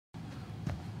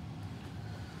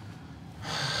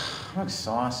I'm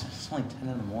exhausted. It's only 10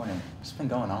 in the morning. What's been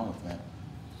going on with me?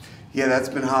 Yeah, that's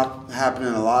been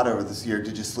happening a lot over this year.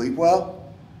 Did you sleep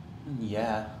well?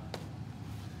 Yeah.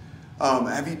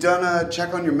 Have you done a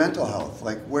check on your mental health?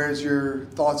 Like, where's your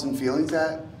thoughts and feelings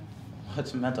at?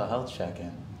 What's a mental health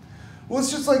check-in? Well,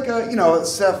 it's just like a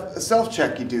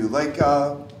self-check you do. Like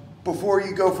before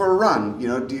you go for a run,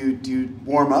 do you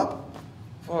warm up?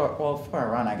 For a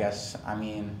run, I guess. I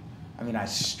mean, I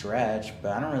stretch,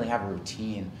 but I don't really have a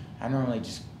routine. I normally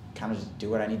just kind of just do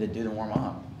what I need to do to warm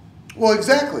up. Well,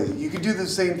 exactly. You could do the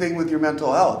same thing with your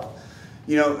mental health.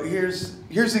 Here's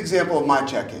an example of my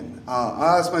check-in.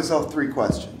 I'll ask myself 3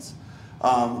 questions.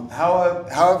 How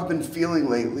have I been feeling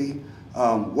lately?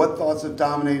 What thoughts have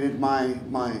dominated my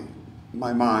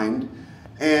mind?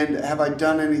 And have I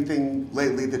done anything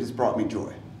lately that has brought me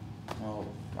joy? Well,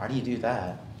 why do you do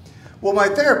that? Well, my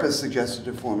therapist suggested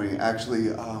it for me, actually,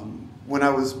 when I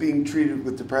was being treated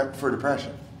for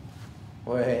depression.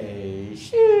 Wait,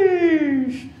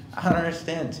 sheesh. I don't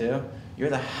understand, too. You're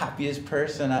the happiest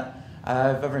person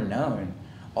I've ever known.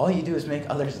 All you do is make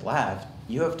others laugh.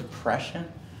 You have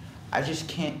depression? I just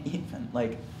can't even,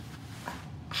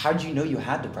 how'd you know you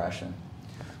had depression?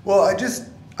 Well, I just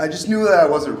knew that I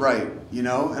wasn't right, and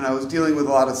I was dealing with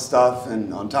a lot of stuff,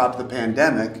 and on top of the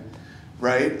pandemic,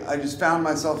 right, I just found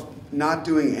myself not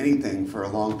doing anything for a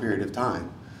long period of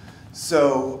time.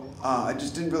 So I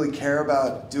just didn't really care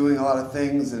about doing a lot of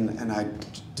things, and I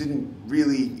didn't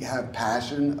really have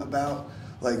passion about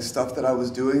stuff that I was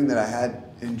doing that I had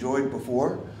enjoyed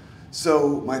before.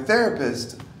 So my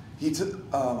therapist,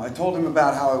 I told him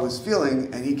about how I was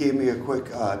feeling, and he gave me a quick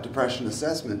depression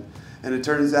assessment, and it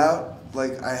turns out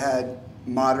I had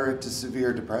moderate to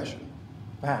severe depression.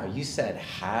 Wow, you said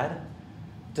had?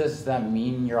 Does that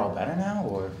mean you're all better now,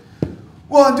 or?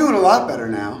 Well, I'm doing a lot better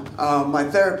now. My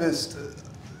therapist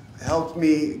helped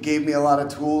me, gave me a lot of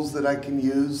tools that I can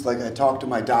use. I talked to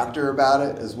my doctor about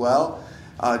it as well,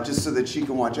 just so that she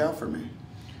can watch out for me.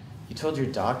 You told your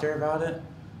doctor about it?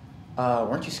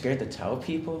 Weren't you scared to tell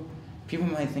people? People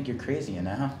might think you're crazy,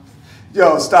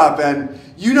 Yo, stop, Ben.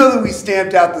 You know that we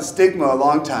stamped out the stigma a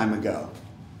long time ago.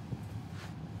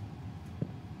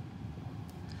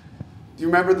 Do you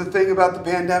remember the thing about the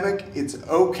pandemic? It's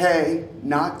okay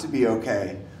not to be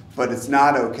okay, but it's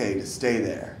not okay to stay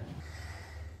there.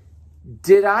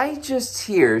 Did I just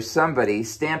hear somebody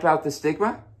stamp out the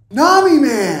stigma? NAMI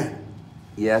Man!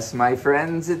 Yes, my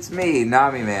friends, it's me,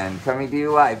 NAMI Man, coming to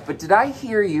you live. But did I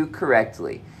hear you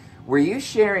correctly? Were you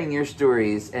sharing your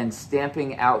stories and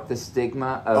stamping out the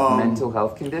stigma of mental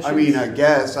health conditions? I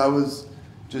guess. I was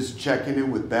just checking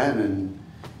in with Ben, and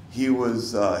he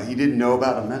didn't know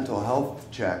about a mental health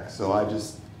check, so I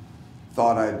just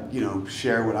thought I'd,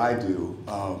 share what I do.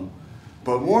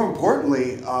 But more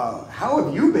importantly, how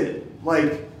have you been?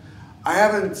 I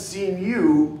haven't seen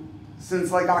you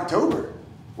since October.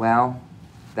 Well,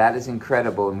 that is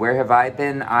incredible. And where have I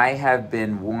been? I have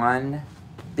been one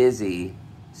busy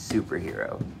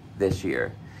superhero this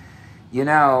year.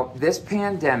 This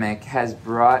pandemic has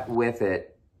brought with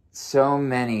it so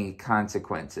many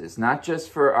consequences, not just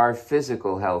for our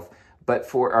physical health, but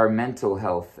for our mental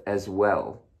health as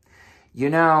well.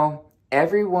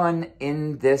 Everyone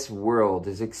in this world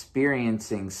is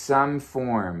experiencing some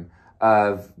form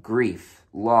of grief,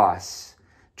 loss,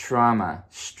 trauma,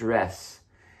 stress.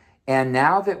 And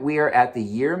now that we are at the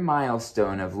year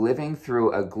milestone of living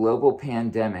through a global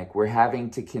pandemic, we're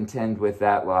having to contend with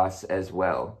that loss as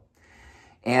well.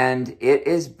 And it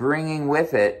is bringing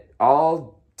with it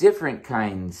all different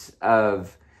kinds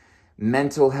of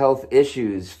mental health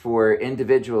issues for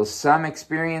individuals, some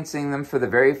experiencing them for the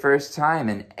very first time.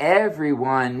 And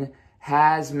everyone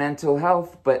has mental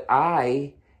health, but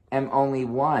I am only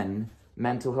one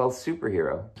mental health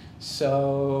superhero.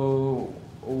 So,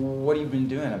 what have you been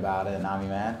doing about it, NAMI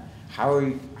Man? How are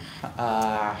you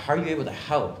able to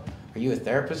help? Are you a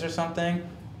therapist or something?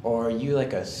 Or are you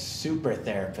a super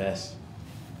therapist?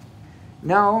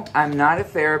 No, I'm not a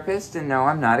therapist, and no,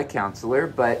 I'm not a counselor,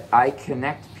 but I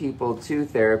connect people to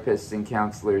therapists and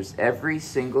counselors every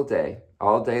single day,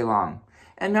 all day long.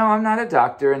 And no, I'm not a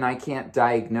doctor, and I can't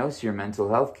diagnose your mental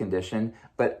health condition,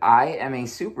 but I am a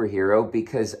superhero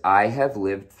because I have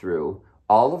lived through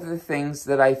all of the things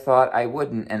that I thought I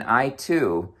wouldn't, and I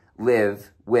too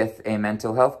live with a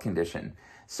mental health condition.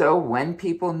 So when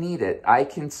people need it, I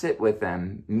can sit with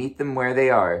them, meet them where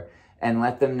they are, and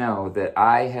let them know that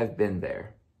I have been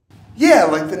there. Yeah,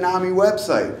 like the NAMI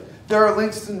website. There are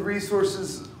links and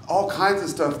resources all kinds of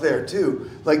stuff there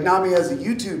too. Like NAMI has a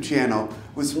YouTube channel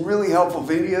with some really helpful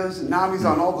videos, and NAMI's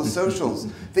on all the socials.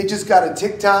 They just got a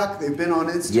TikTok. They've been on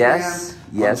Instagram,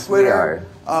 on Twitter.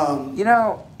 We are. You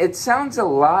know, it sounds a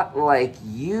lot like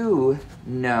you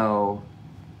know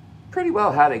pretty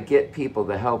well how to get people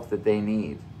the help that they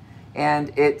need.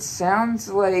 And it sounds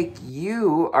like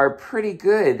you are pretty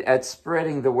good at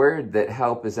spreading the word that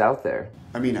help is out there.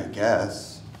 I mean, I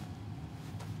guess.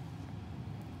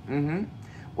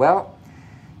 Well,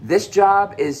 this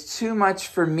job is too much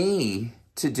for me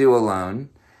to do alone.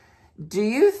 Do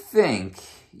you think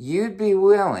you'd be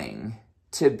willing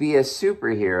to be a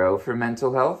superhero for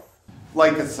mental health?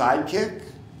 Like a sidekick?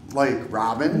 Like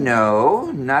Robin?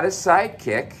 No, not a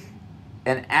sidekick.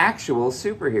 An actual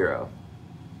superhero.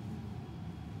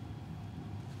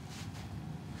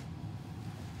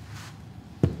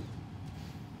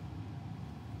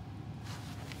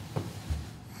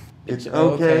 It's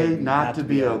okay not to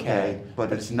be okay,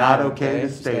 but it's not okay to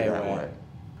stay that way.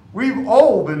 We've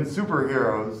all been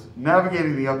superheroes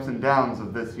navigating the ups and downs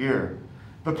of this year.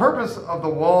 The purpose of the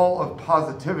Wall of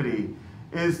Positivity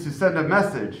is to send a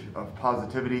message of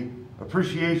positivity,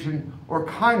 appreciation, or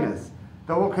kindness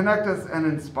that will connect us and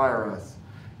inspire us.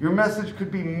 Your message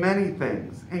could be many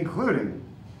things, including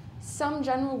some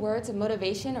general words of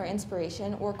motivation or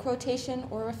inspiration, or quotation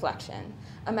or reflection,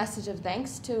 a message of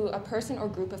thanks to a person or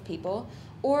group of people,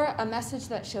 or a message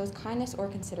that shows kindness or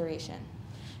consideration.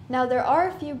 Now, there are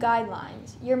a few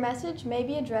guidelines. Your message may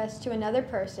be addressed to another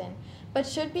person, but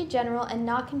should be general and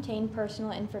not contain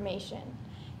personal information.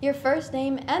 Your first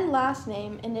name and last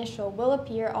name initial will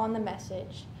appear on the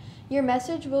message. Your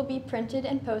message will be printed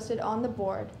and posted on the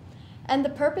board. And the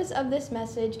purpose of this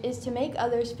message is to make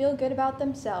others feel good about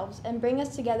themselves and bring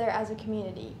us together as a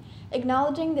community,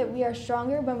 acknowledging that we are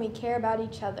stronger when we care about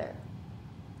each other.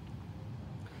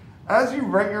 As you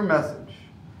write your message,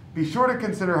 be sure to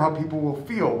consider how people will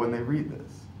feel when they read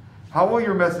this. How will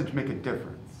your message make a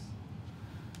difference?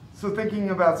 So thinking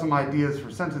about some ideas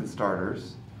for sentence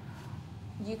starters.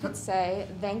 You could say,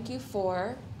 thank you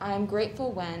for, I am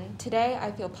grateful when, today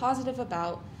I feel positive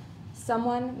about,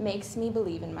 someone makes me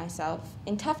believe in myself.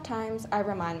 In tough times, I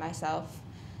remind myself.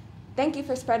 Thank you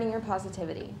for spreading your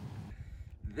positivity.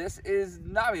 This is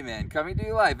NAMI Man coming to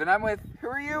you live, and I'm with, who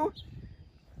are you?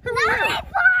 Who are NAMI you?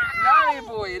 Boy! NAMI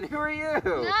Boy, and who are you?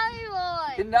 NAMI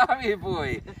Boy! The NAMI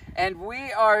Boy. And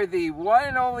we are the one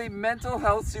and only mental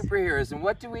health superheroes. And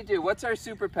what do we do? What's our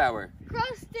superpower?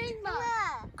 Crush stigma!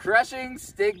 Crushing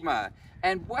stigma.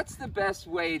 And what's the best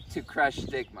way to crush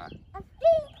stigma?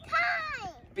 Being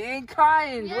kind! Being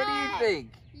kind. Yes. What do you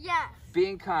think? Yes.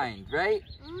 Being kind, right?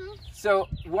 So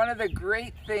one of the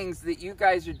great things that you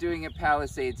guys are doing at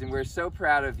Palisades, and we're so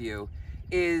proud of you,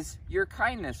 is your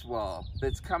kindness wall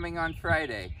that's coming on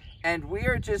Friday. And we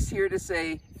are just here to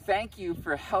say thank you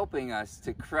for helping us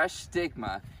to crush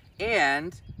stigma.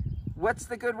 And what's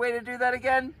the good way to do that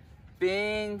again?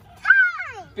 Being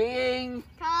Kind! Being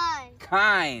Kind!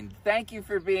 kind. Thank you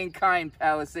for being kind,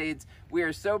 Palisades. We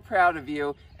are so proud of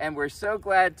you, and we're so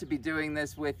glad to be doing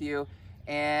this with you.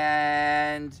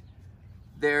 And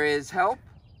there is help.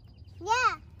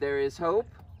 Yeah. There is hope.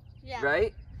 Yeah.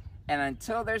 Right? And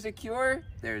until there's a cure,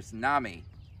 there's NAMI.